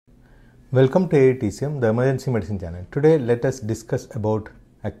Welcome to AETCM, the emergency medicine channel. Today let us discuss about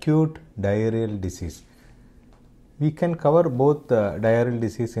acute diarrheal disease. We can cover both diarrheal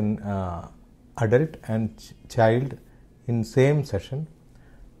disease in adult and child in same session,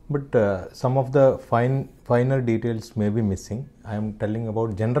 but some of the finer details may be missing. I am telling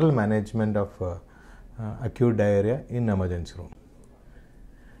about general management of acute diarrhea in emergency room.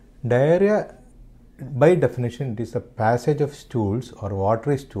 Diarrhea, by definition, it is a passage of stools or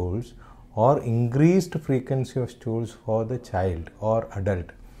watery stools or increased frequency of stools for the child or adult,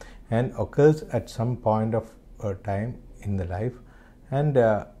 and occurs at some point of time in the life, and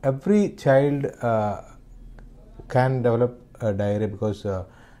every child can develop diarrhea because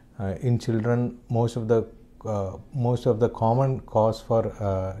in children most of the common cause for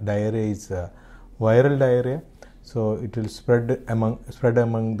diarrhea is viral diarrhea, so it will spread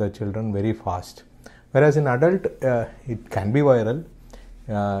among the children very fast, whereas in adult it can be viral.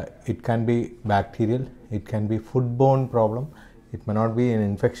 It can be bacterial, it can be foodborne problem, it may not be an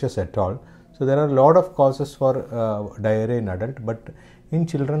infectious at all. So there are a lot of causes for diarrhea in adult, but in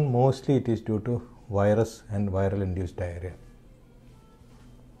children mostly it is due to virus and viral induced diarrhea.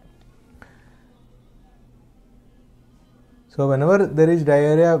 So whenever there is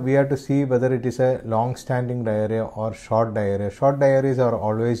diarrhea, we have to see whether it is a long standing diarrhea or short diarrhea. Short diarrheas are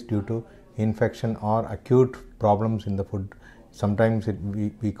always due to infection or acute problems in the food. Sometimes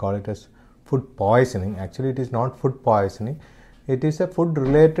we call it as food poisoning. Actually it is not food poisoning, it is a food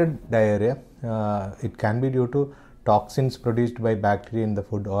related diarrhea. It can be due to toxins produced by bacteria in the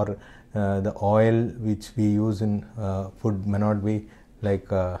food, or the oil which we use in food may not be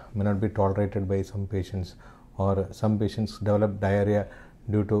tolerated by some patients, or some patients develop diarrhea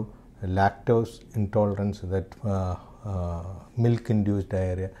due to lactose intolerance, that milk induced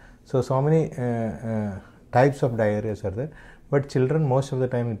diarrhea. So many types of diarrheas are there, but children most of the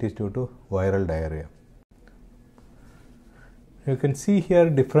time it is due to viral diarrhea. You can see here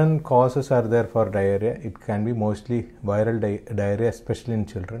different causes are there for diarrhea. It can be mostly viral diarrhea, especially in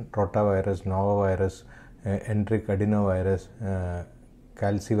children: rotavirus, novavirus, enteric adenovirus,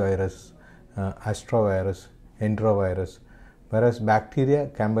 calcivirus, astrovirus, enterovirus. Whereas bacteria,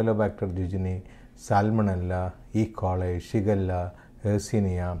 Campylobacter jejuni, Salmonella, E. coli, Shigella,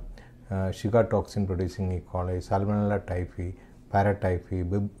 Yersinia, Shiga toxin producing E. coli, Salmonella typhi, Paratyphi,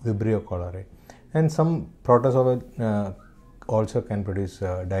 Vibrio cholerae, and some protozoa also can produce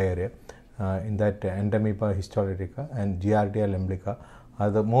diarrhea. In that, Entamoeba histolytica and Giardia limblica are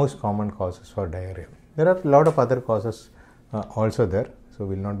the most common causes for diarrhea. There are a lot of other causes also there, so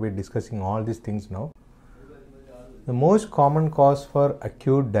we will not be discussing all these things now. The most common cause for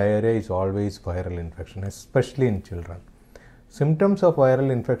acute diarrhea is always viral infection, especially in children. Symptoms of viral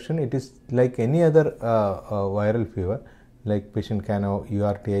infection, it is like any other viral fever. Like patient can have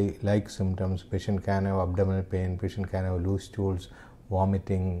URTI-like symptoms, patient can have abdominal pain, patient can have loose stools,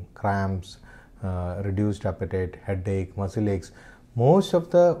 vomiting, cramps, reduced appetite, headache, muscle aches. Most of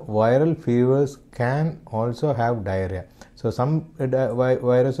the viral fevers can also have diarrhea. So some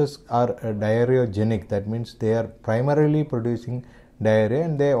viruses are diarrheogenic, that means they are primarily producing diarrhea,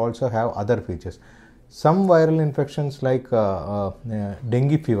 and they also have other features. Some viral infections like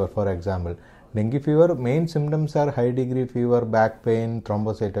dengue fever, for example. Dengue fever main symptoms are high degree fever, back pain,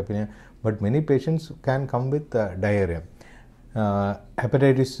 thrombocytopenia, but many patients can come with diarrhea.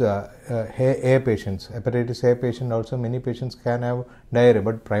 Hepatitis A patient also, many patients can have diarrhea,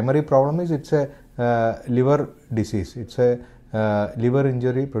 but primary problem is it's a liver disease. It's a liver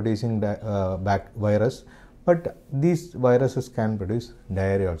injury producing virus, but these viruses can produce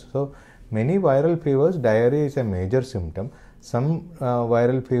diarrhea also. So many viral fevers, diarrhea is a major symptom. Some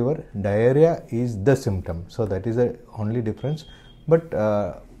viral fever, diarrhea is the symptom. So that is the only difference. But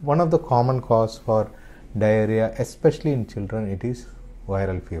one of the common cause for diarrhea, especially in children, it is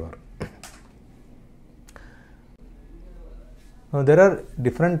viral fever. Now there are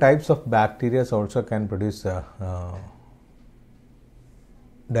different types of bacteria also can produce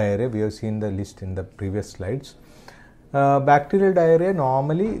diarrhea. We have seen the list in the previous slides. Bacterial diarrhea,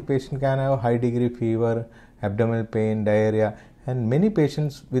 normally patient can have high degree fever, abdominal pain, diarrhea, and many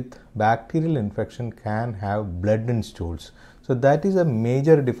patients with bacterial infection can have blood in stools. So that is a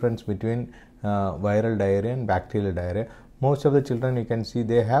major difference between viral diarrhea and bacterial diarrhea. Most of the children, you can see,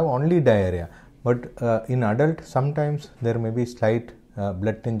 they have only diarrhea, but in adult sometimes there may be slight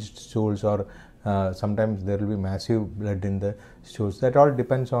blood tinged stools, or sometimes there will be massive blood in the stools. That all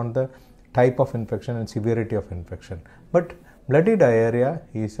depends on the type of infection and severity of infection. But bloody diarrhea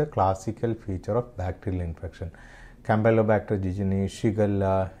is a classical feature of bacterial infection. Campylobacter jejuni,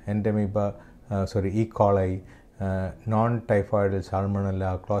 Shigella, Entamoeba, E. coli, non-typhoidal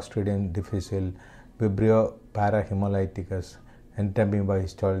Salmonella, Clostridium difficile, Vibrio parahemolyticus, Entamoeba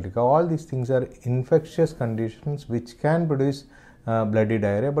histolytica. All these things are infectious conditions which can produce bloody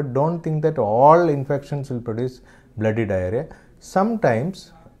diarrhea, but don't think that all infections will produce bloody diarrhea.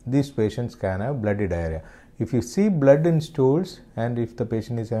 Sometimes these patients can have bloody diarrhea. If you see blood in stools and if the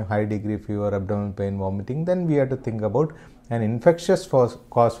patient is having high degree fever, abdominal pain, vomiting, then we have to think about an infectious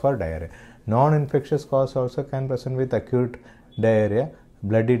cause for diarrhea. Non-infectious cause also can present with acute diarrhea,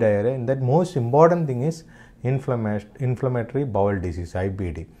 bloody diarrhea. And that most important thing is inflammatory bowel disease,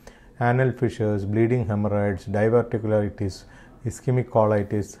 IBD. Anal fissures, bleeding hemorrhoids, diverticulitis, ischemic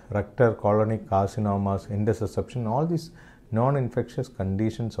colitis, rectal colonic carcinomas, intussusception, all these non-infectious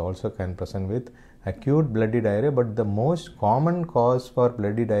conditions also can present with acute bloody diarrhea, but the most common cause for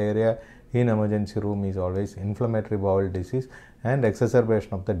bloody diarrhea in emergency room is always inflammatory bowel disease and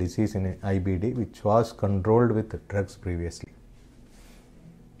exacerbation of the disease in IBD, which was controlled with drugs previously.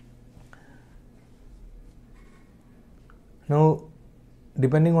 Now,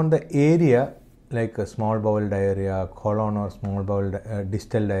 depending on the area, like a small bowel diarrhea, colon or small bowel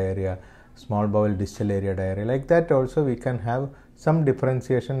distal diarrhea, small bowel distal area diarrhea, like that also we can have some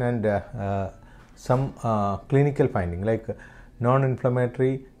differentiation and some clinical finding, like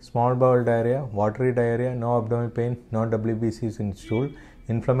non-inflammatory small bowel diarrhea, watery diarrhea, no abdominal pain, no WBCs in stool,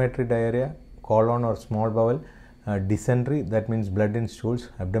 inflammatory diarrhea, colon or small bowel, dysentery, that means blood in stools,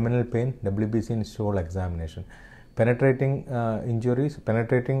 abdominal pain, WBC in stool examination, penetrating injuries,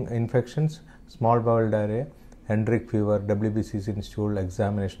 penetrating infections, small bowel diarrhea, Hendrick fever, WBCs in stool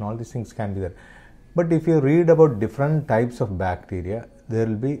examination, all these things can be there. But if you read about different types of bacteria, there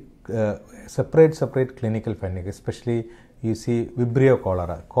will be separate clinical finding, especially you see Vibrio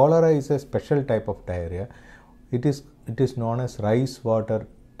cholera. Cholera is a special type of diarrhea. It is known as rice water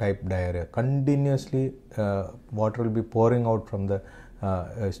type diarrhea. Continuously water will be pouring out from the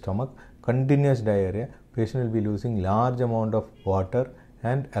stomach. Continuous diarrhea. Patient will be losing large amount of water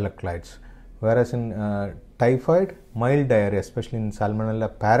and electrolytes. Whereas in typhoid, mild diarrhea, especially in Salmonella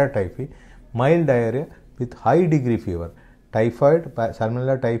paratyphi, mild diarrhea with high degree fever. Typhoid,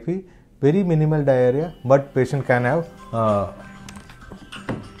 Salmonella typhi, very minimal diarrhea, but patient can have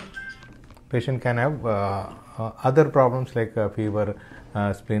other problems like fever,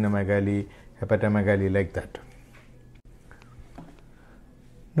 splenomegaly, hepatomegaly, like that.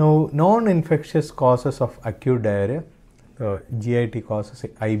 Now, non-infectious causes of acute diarrhea, GIT causes,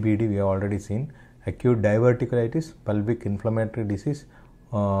 IBD we have already seen, acute diverticulitis, pelvic inflammatory disease,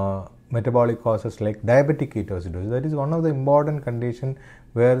 metabolic causes like diabetic ketoacidosis. That is one of the important conditions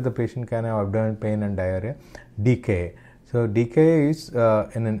where the patient can have abdominal pain and diarrhea. DKA. So DKA is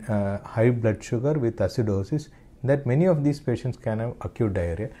in high blood sugar with acidosis, that many of these patients can have acute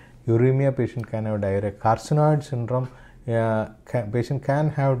diarrhea. Uremia patient can have diarrhea. Carcinoid syndrome patient can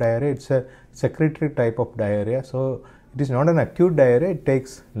have diarrhea. It's a secretory type of diarrhea. So it is not an acute diarrhea. It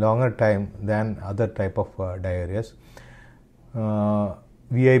takes longer time than other type of diarrheas.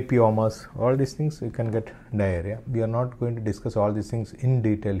 VIPomas, all these things you can get diarrhea. We are not going to discuss all these things in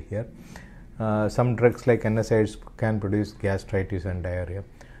detail here. Some drugs like NSAIDs can produce gastritis and diarrhea.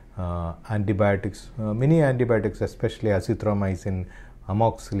 Antibiotics, many antibiotics, especially azithromycin,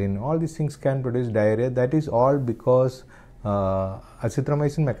 amoxicillin, all these things can produce diarrhea. That is all because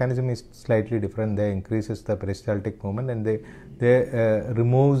azithromycin mechanism is slightly different. They increases the peristaltic movement and they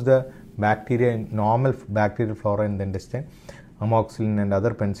removes the bacteria, normal bacterial flora in the intestine. Amoxicillin and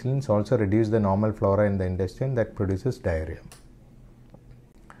other penicillins also reduce the normal flora in the intestine, that produces diarrhea.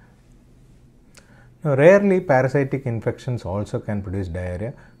 Now, rarely parasitic infections also can produce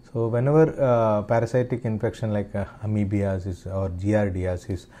diarrhea. So, whenever parasitic infection like amoebiasis or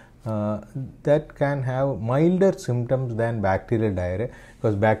giardiasis, that can have milder symptoms than bacterial diarrhea,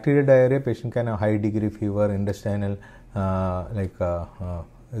 because bacterial diarrhea patient can have high degree fever, intestinal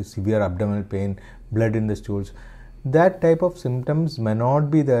severe abdominal pain, blood in the stools. That type of symptoms may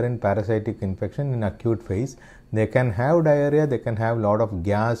not be there in parasitic infection in acute phase. They can have diarrhea, they can have lot of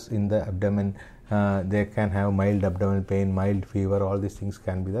gas in the abdomen, they can have mild abdominal pain, mild fever, all these things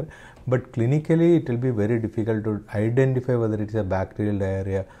can be there. But clinically it will be very difficult to identify whether it is a bacterial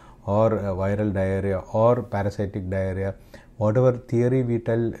diarrhea or a viral diarrhea or parasitic diarrhea. Whatever theory we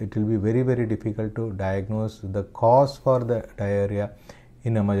tell, it will be very difficult to diagnose the cause for the diarrhea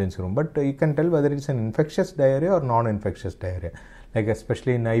in emergency room. But you can tell whether it's an infectious diarrhea or non-infectious diarrhea. Like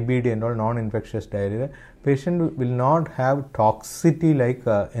especially in IBD and all non-infectious diarrhea, patient will not have toxicity like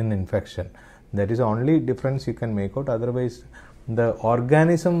an infection. That is the only difference you can make out. Otherwise, the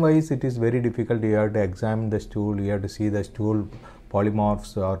organism wise it is very difficult. You have to examine the stool, you have to see the stool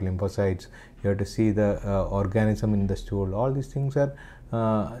polymorphs or lymphocytes, you have to see the organism in the stool. All these things are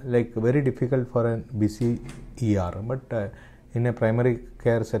like very difficult for a busy ER, but in a primary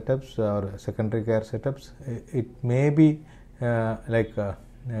care setups or secondary care setups, it may be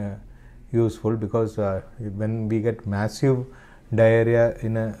useful, because when we get massive diarrhea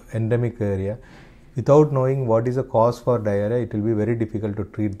in an endemic area, without knowing what is the cause for diarrhea, it will be very difficult to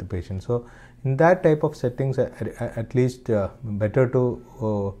treat the patient. So in that type of settings, at least better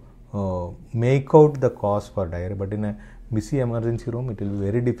to make out the cause for diarrhea. But in a busy emergency room, it will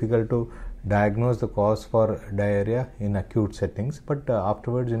be very difficult to diagnose the cause for diarrhea in acute settings, but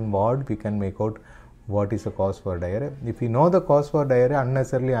afterwards in ward we can make out what is the cause for diarrhea. If we know the cause for diarrhea,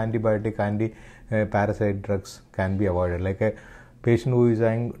 unnecessarily antibiotic, anti-parasite drugs can be avoided. Like a patient who is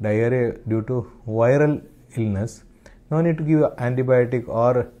having diarrhea due to viral illness, no need to give antibiotic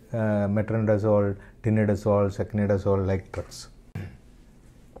or metronidazole, tinidazole, secnidazole like drugs.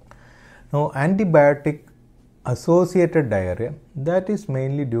 Now, antibiotic associated diarrhea, that is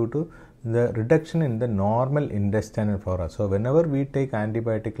mainly due to the reduction in the normal intestinal flora. So whenever we take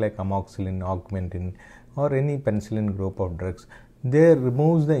antibiotic like amoxicillin, augmentin or any penicillin group of drugs, they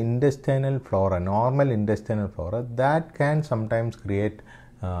removes the intestinal flora, normal intestinal flora, that can sometimes create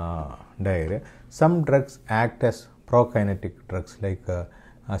diarrhea. Some drugs act as prokinetic drugs like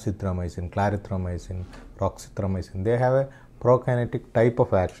azithromycin, clarithromycin, roxithromycin. They have a prokinetic type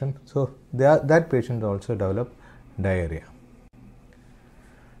of action, so that patient also develop diarrhea.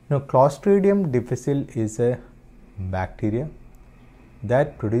 Now, Clostridium difficile is a bacteria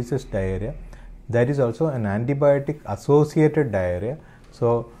that produces diarrhea. That is also an antibiotic associated diarrhea.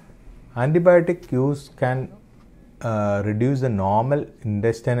 So antibiotic use can reduce the normal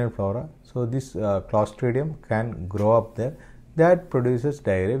intestinal flora. So this Clostridium can grow up there. That produces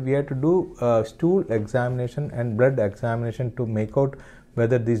diarrhea. We have to do stool examination and blood examination to make out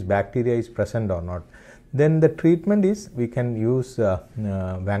whether this bacteria is present or not. Then the treatment is, we can use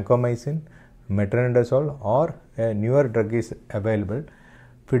vancomycin, metronidazole, or a newer drug is available,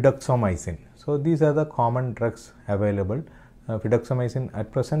 fidaxomicin. So these are the common drugs available. Fidaxomicin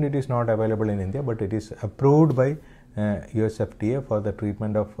at present it is not available in India, but it is approved by US FDA for the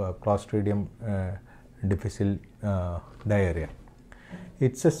treatment of Clostridium difficile diarrhea.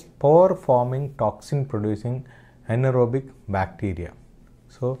 It's a spore forming, toxin producing anaerobic bacteria.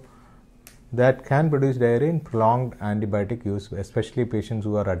 So that can produce diarrhea in prolonged antibiotic use, especially patients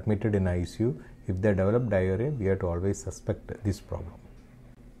who are admitted in ICU. If they develop diarrhea, we have to always suspect this problem.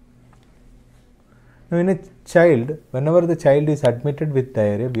 Now, in a child, whenever the child is admitted with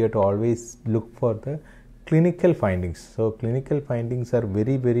diarrhea, we have to always look for the clinical findings. So clinical findings are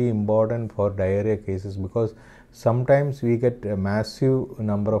very, very important for diarrhea cases, because sometimes we get a massive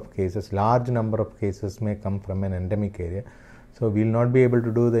number of cases, large number of cases may come from an endemic area. So we will not be able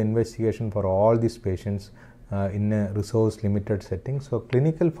to do the investigation for all these patients in a resource limited setting. So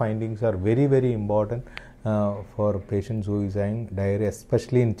clinical findings are very, very important for patients who is having diarrhea,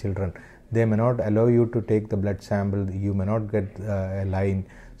 especially in children. They may not allow you to take the blood sample, you may not get a line.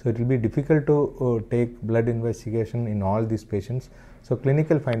 So it will be difficult to take blood investigation in all these patients. So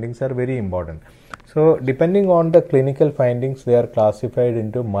clinical findings are very important. So depending on the clinical findings, they are classified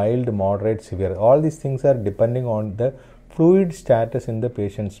into mild, moderate, severe. All these things are depending on the fluid status in the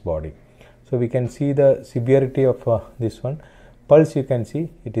patient's body. So we can see the severity of this one. Pulse, you can see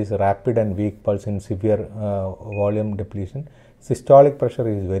it is rapid and weak pulse in severe volume depletion. Systolic pressure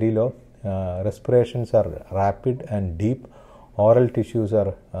is very low. Respirations are rapid and deep. Oral tissues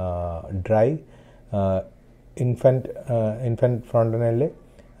are dry. Infant fontanelle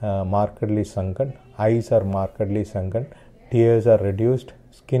markedly sunken. Eyes are markedly sunken. Tears are reduced.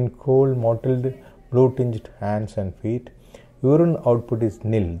 Skin cool, mottled, blue tinged hands and feet. Urine output is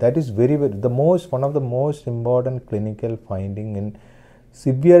nil. That is one of the most important clinical finding in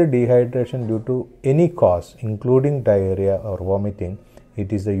severe dehydration due to any cause, including diarrhea or vomiting.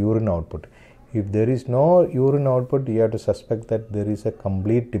 It is the urine output. If there is no urine output, you have to suspect that there is a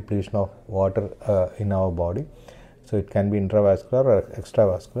complete depletion of water in our body. So it can be intravascular or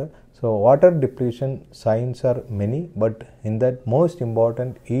extravascular. So water depletion signs are many, but in that most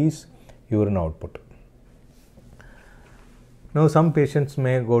important is urine output. Now some patients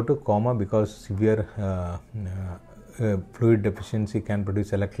may go to coma because severe fluid deficiency can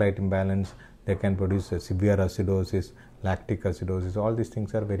produce electrolyte imbalance. They can produce severe acidosis, lactic acidosis. All these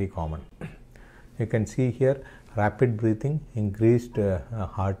things are very common. You can see here rapid breathing, increased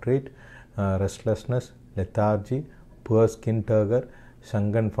heart rate, restlessness, lethargy, poor skin turgor,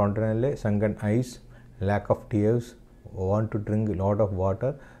 sunken fontanelle, sunken eyes, lack of tears, want to drink a lot of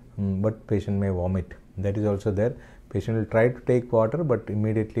water, but patient may vomit. That is also there. Patient will try to take water, but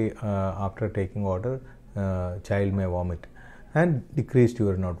immediately after taking water, child may vomit. And decreased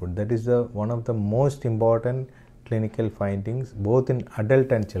urine output. That is one of the most important clinical findings both in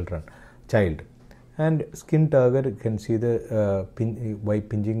adult and child. And skin turgor, you can see the by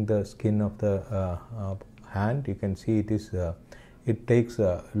pinching the skin of the hand, you can see it takes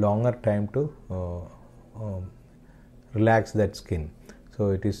a longer time to relax that skin. So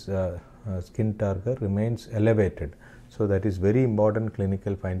it is skin turgor remains elevated. So that is very important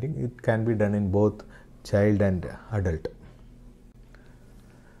clinical finding. It can be done in both child and adult.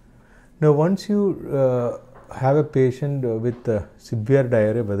 Now, once you have a patient with severe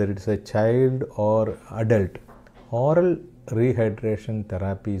diarrhea, whether it is a child or adult, oral rehydration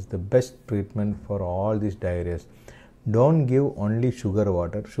therapy is the best treatment for all these diarrheas. Don't give only sugar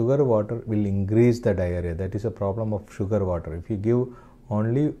water. Sugar water will increase the diarrhea. That is a problem of sugar water. If you give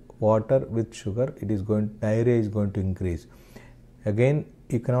only water with sugar, diarrhea is going to increase. Again,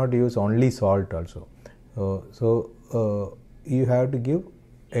 you cannot use only salt also. So you have to give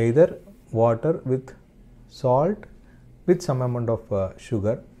either water with salt with some amount of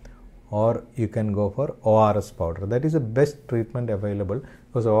sugar, or you can go for ORS powder. That is the best treatment available,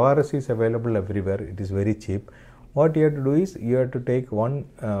 because ORS is available everywhere. It is very cheap. What you have to do is you have to take one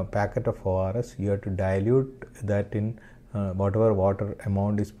packet of ORS. You have to dilute that in whatever water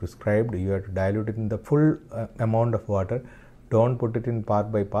amount is prescribed. You have to dilute it in the full amount of water. Don't put it in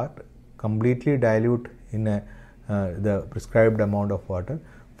part by part. Completely dilute in the prescribed amount of water.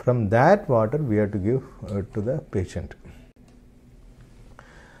 From that water we have to give to the patient.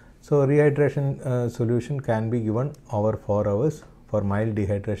 So rehydration solution can be given over 4 hours for mild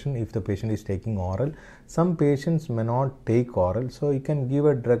dehydration if the patient is taking oral. Some patients may not take oral, so you can give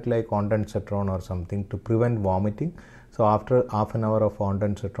a drug like ondansetron or something to prevent vomiting. So after half an hour of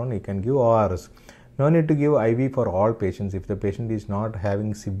ondansetron, you can give ORS. No need to give IV for all patients. If the patient is not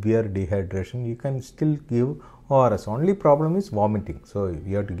having severe dehydration, you can still give ORS. Only problem is vomiting. So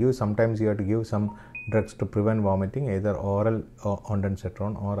you have to give, sometimes you have to give some drugs to prevent vomiting, either oral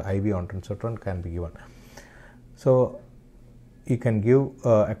ondansetron or IV ondansetron can be given. So you can give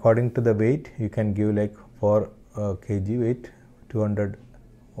according to the weight. You can give like for kg weight 200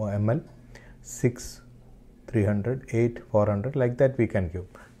 ml, 6, 300, 8, 400, like that we can give.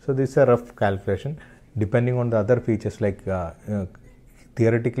 So this is a rough calculation depending on the other features, like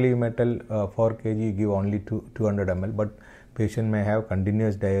theoretically you may tell 4 kg you give only 200 ml, but patient may have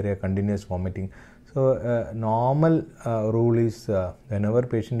continuous diarrhea, continuous vomiting. So normal rule is whenever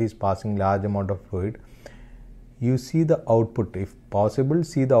patient is passing large amount of fluid, you see the output. If possible,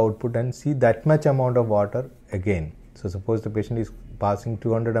 see the output and see that much amount of water again. So suppose the patient is passing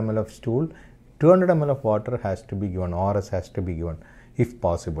 200 ml of stool, 200 ml of water has to be given, ORS has to be given if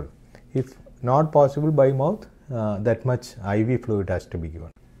possible. If not possible by mouth, that much IV fluid has to be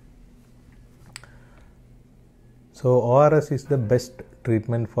given. So ORS is the best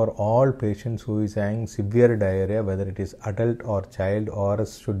treatment for all patients who is having severe diarrhea, whether it is adult or child.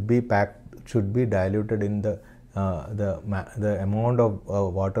 ORS should be diluted in the amount of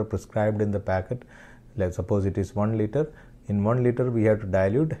water prescribed in the packet. Like suppose it is 1 liter. In 1 liter we have to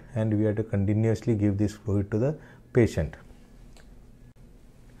dilute and we have to continuously give this fluid to the patient.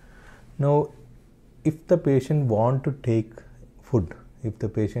 Now, if the patient want to take food, if the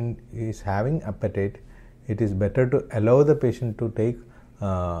patient is having appetite, it is better to allow the patient to take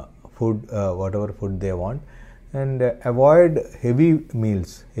food, whatever food they want, and avoid heavy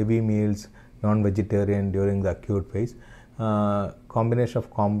meals, non-vegetarian during the acute phase. Combination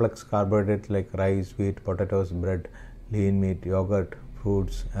of complex carbohydrates like rice, wheat, potatoes, bread, lean meat, yogurt,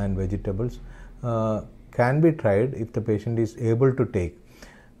 fruits and vegetables can be tried if the patient is able to take.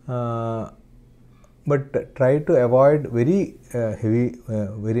 But try to avoid very heavy,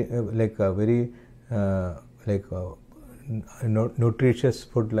 nutritious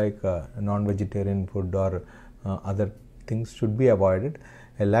food like non-vegetarian food or other things should be avoided.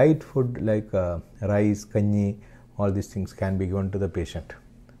 A light food like rice, kanji, all these things can be given to the patient.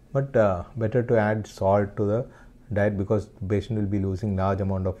 But better to add salt to the diet, because the patient will be losing large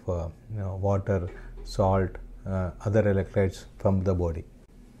amount of water, salt, other electrolytes from the body.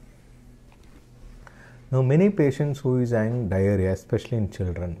 Now, many patients who is having diarrhea, especially in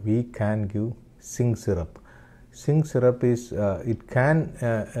children, we can give zinc syrup. Zinc syrup is it can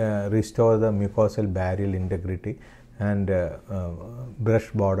restore the mucosal barrier integrity and brush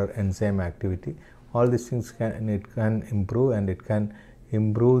border enzyme activity. All these things can improve, and it can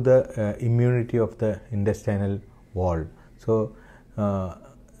improve the immunity of the intestinal wall. So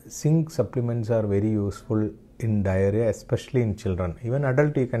zinc supplements are very useful in diarrhea, especially in children. Even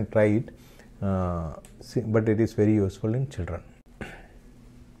adult you can try it. but it is very useful in children.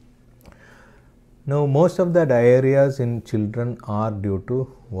 Now, most of the diarrheas in children are due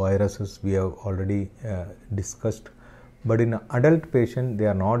to viruses, we have already discussed, but in adult patient they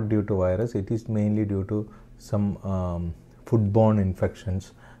are not due to virus. It is mainly due to some foodborne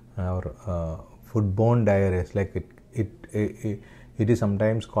infections or foodborne diarrheas, like it is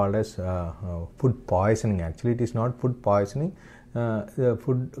sometimes called as food poisoning. Actually, it is not food poisoning. The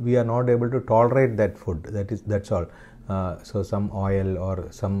food, we are not able to tolerate that food. That's all. So some oil or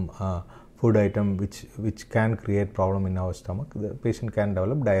some food item which can create problem in our stomach, the patient can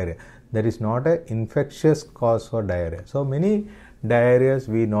develop diarrhea. That is not an infectious cause for diarrhea. So many diarrheas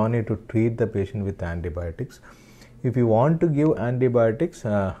we no need to treat the patient with antibiotics. If you want to give antibiotics,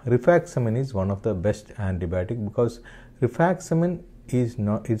 rifaximin is one of the best antibiotic, because rifaximin is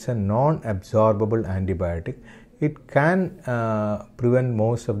it's a non-absorbable antibiotic. It can prevent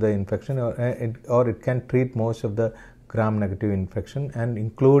most of the infection, or it can treat most of the gram-negative infection, and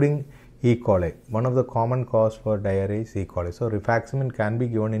including E. coli. One of the common cause for diarrhea is E. coli. So rifaximin can be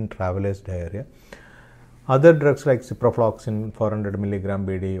given in traveler's diarrhea. Other drugs like ciprofloxacin 400 mg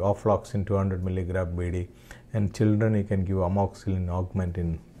BD, ofloxacin 200 mg BD, and children you can give amoxicillin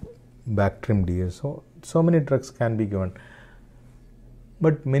augmentin, Bactrim DS. So many drugs can be given.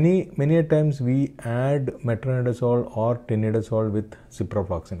 But many a times we add metronidazole or tinidazole with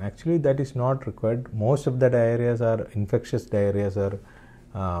ciprofloxacin. Actually, that is not required. Most of the diarrheas are infectious diarrheas are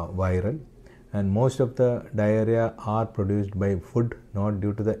viral, and most of the diarrhea are produced by food, not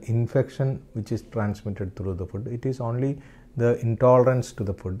due to the infection which is transmitted through the food. It is only the intolerance to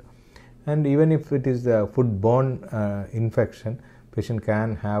the food. And even if it is the foodborne infection, patient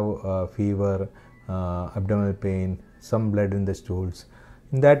can have fever, abdominal pain, some blood in the stools.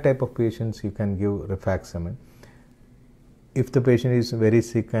 In that type of patients, you can give rifaximin. If the patient is very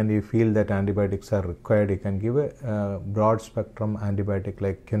sick and you feel that antibiotics are required, you can give a broad spectrum antibiotic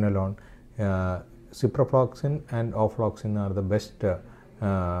like quinolone. Ciprofloxacin and ofloxacin are the best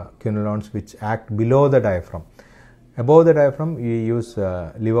quinolones which act below the diaphragm. Above the diaphragm, you use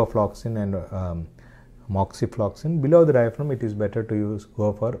levofloxacin and moxifloxacin. Below the diaphragm, it is better to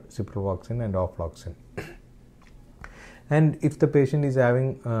go for ciprofloxacin and ofloxacin. And if the patient is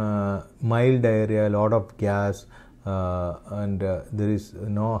having mild diarrhea, a lot of gas, and there is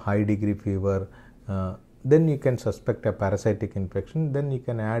no high degree fever, then you can suspect a parasitic infection. Then you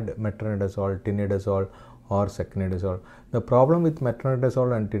can add metronidazole, tinidazole or secnidazole. The problem with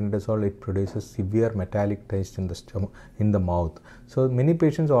metronidazole and tinidazole, it produces severe metallic taste in the stomach, in the mouth. So many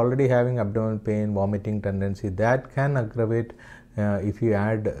patients already having abdominal pain, vomiting tendency, that can aggravate if you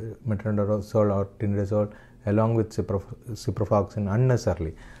add metronidazole or tinidazole along with ciprofloxacin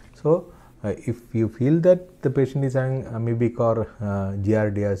unnecessarily. So if you feel that the patient is having amoebic or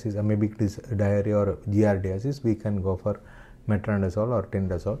giardiasis, amoebic diarrhea or giardiasis, we can go for metronidazole or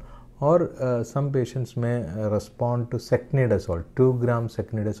tinidazole. Or some patients may respond to secnidazole. 2 gram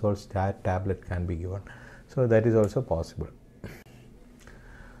secnidazole tablet can be given. So that is also possible.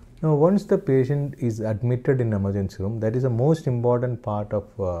 Now, once the patient is admitted in emergency room, that is the most important part of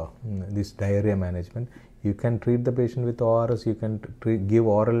this diarrhea management. You can treat the patient with ORS, you can give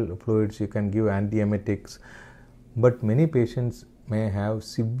oral fluids, you can give antiemetics, but many patients may have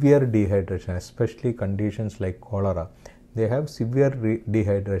severe dehydration, especially conditions like cholera. They have severe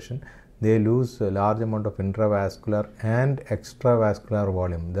dehydration. They lose a large amount of intravascular and extravascular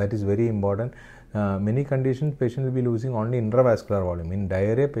volume. That is very important. Many conditions patient will be losing only intravascular volume. In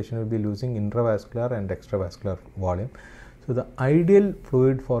diarrhea, patient will be losing intravascular and extravascular volume. So the ideal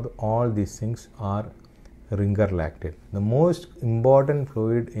fluid for all these things are ringer lactate. The most important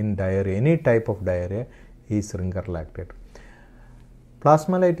fluid in diarrhea, any type of diarrhea, is ringer lactate.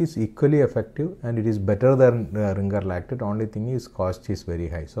 Plasmalite is equally effective and it is better than ringer lactate. Only thing is cost is very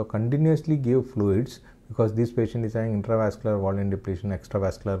high. So continuously give fluids, because this patient is having intravascular volume depletion,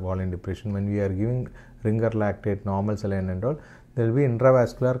 extravascular volume depletion. When we are giving ringer lactate, normal saline and all, there will be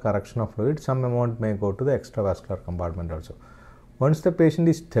intravascular correction of fluid. Some amount may go to the extravascular compartment also. Once the patient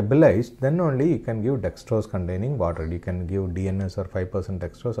is stabilized, then only you can give dextrose containing water. You can give DNS or 5%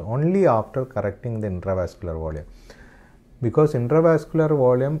 dextrose only after correcting the intravascular volume. Because intravascular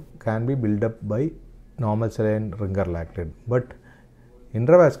volume can be built up by normal saline ringer lactate, but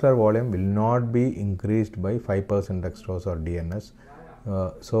intravascular volume will not be increased by 5% dextrose or DNS.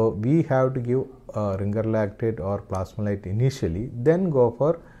 So we have to give ringer lactate or plasmalite initially, then go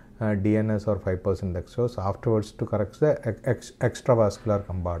for DNS or 5% dextrose afterwards to correct the extravascular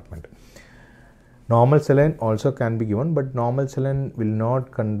compartment. Normal saline also can be given, but normal saline will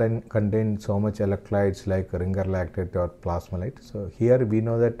not contain so much electrolytes like ringer lactate or plasmalite. So here we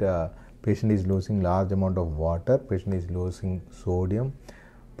know that patient is losing large amount of water, patient is losing sodium,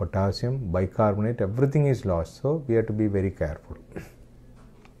 potassium, bicarbonate, everything is lost. So we have to be very careful.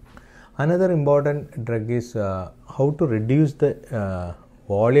 Another important drug is how to reduce the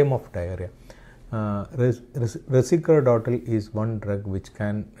volume of diarrhea. Resicrodotil is one drug which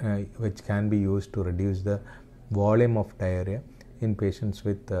can be used to reduce the volume of diarrhea in patients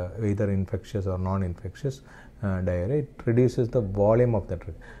with either infectious or non-infectious diarrhea. It reduces the volume of the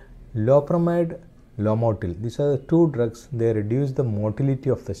drug. Loperamide, Lomotil, these are the two drugs. They reduce the motility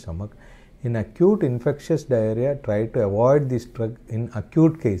of the stomach. In acute infectious diarrhea, try to avoid this drug in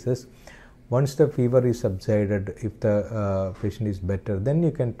acute cases. Once the fever is subsided, if the patient is better, then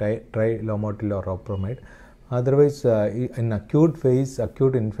you can try Lomotil or Loperamide. Otherwise, in acute phase,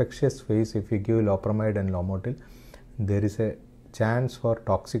 acute infectious phase, if you give Loperamide and Lomotil, there is a chance for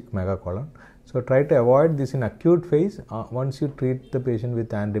toxic megacolon. So try to avoid this in acute phase. Once you treat the patient with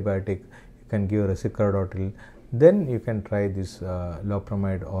antibiotic, you can give Resicrodotil. Then you can try this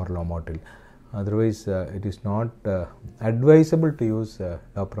Loperamide or Lomotil. Otherwise, it is not advisable to use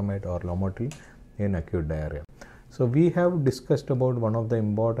Loperamide or Lomotil in acute diarrhea. So we have discussed about one of the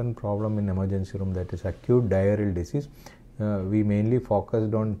important problem in emergency room, that is acute diarrheal disease. We mainly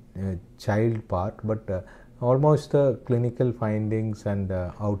focused on child part, but almost the clinical findings and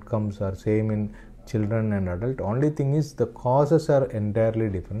outcomes are same in children and adult. Only thing is the causes are entirely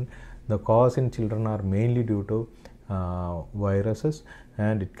different. The cause in children are mainly due to viruses,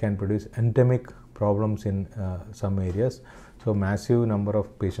 and it can produce endemic problems in some areas. So massive number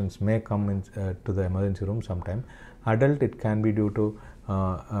of patients may come in to the emergency room sometime. Adult, it can be due to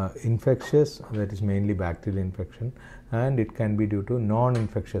infectious, that is mainly bacterial infection, and it can be due to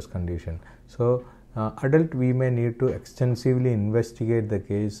non-infectious condition. So adult, we may need to extensively investigate the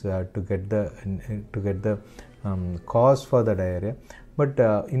case to get the cause for the diarrhea. But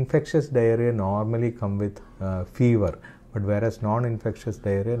infectious diarrhea normally come with fever, but whereas non-infectious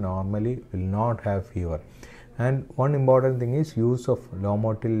diarrhea normally will not have fever. And one important thing is use of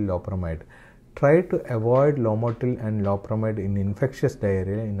Lomotil, Loperamide. Try to avoid Lomotil and Loperamide in infectious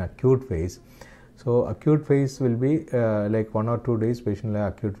diarrhea in acute phase. So acute phase will be like 1 or 2 days patient will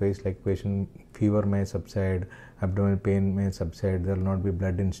have acute phase, like patient fever may subside, abdominal pain may subside, there will not be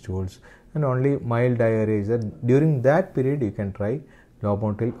blood in stools, and only mild diarrhea is there. During that period you can try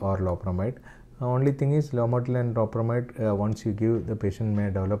Lomotil or Loperamide. Only thing is Lomotil and Loperamide, once you give, the patient may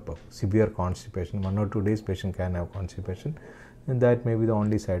develop severe constipation. 1 or 2 days patient can have constipation, and that may be the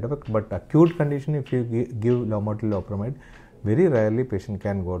only side effect. But acute condition, if you give Lomotil, Loperamide, very rarely patient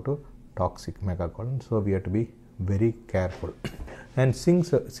can go to toxic megacolon. So we have to be very careful. And zinc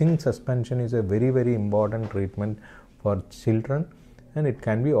suspension is a very, very important treatment for children, and it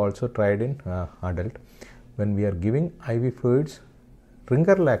can be also tried in adult. When we are giving IV fluids,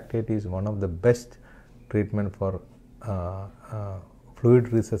 Ringer lactate is one of the best treatment for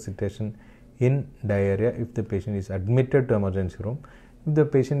fluid resuscitation in diarrhea if the patient is admitted to emergency room. If the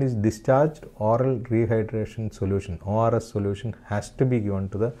patient is discharged, oral rehydration solution, ORS solution, has to be given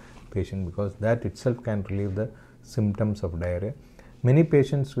to the patient, because that itself can relieve the symptoms of diarrhea. Many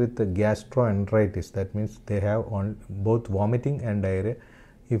patients with gastroenteritis, that means they have both vomiting and diarrhea.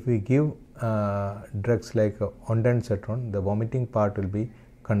 If we give drugs like ondansetron, the vomiting part will be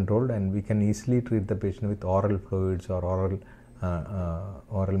controlled, and we can easily treat the patient with oral fluids or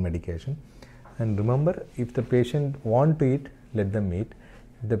oral medication. And remember, if the patient want to eat, let them eat.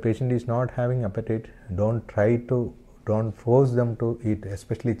 If the patient is not having appetite, don't force them to eat,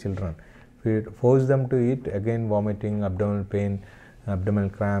 especially children. If you force them to eat, again vomiting, abdominal pain, abdominal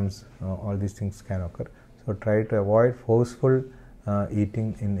cramps, all these things can occur. So try to avoid forceful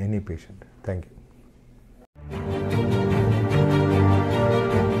eating in any patient. Thank you.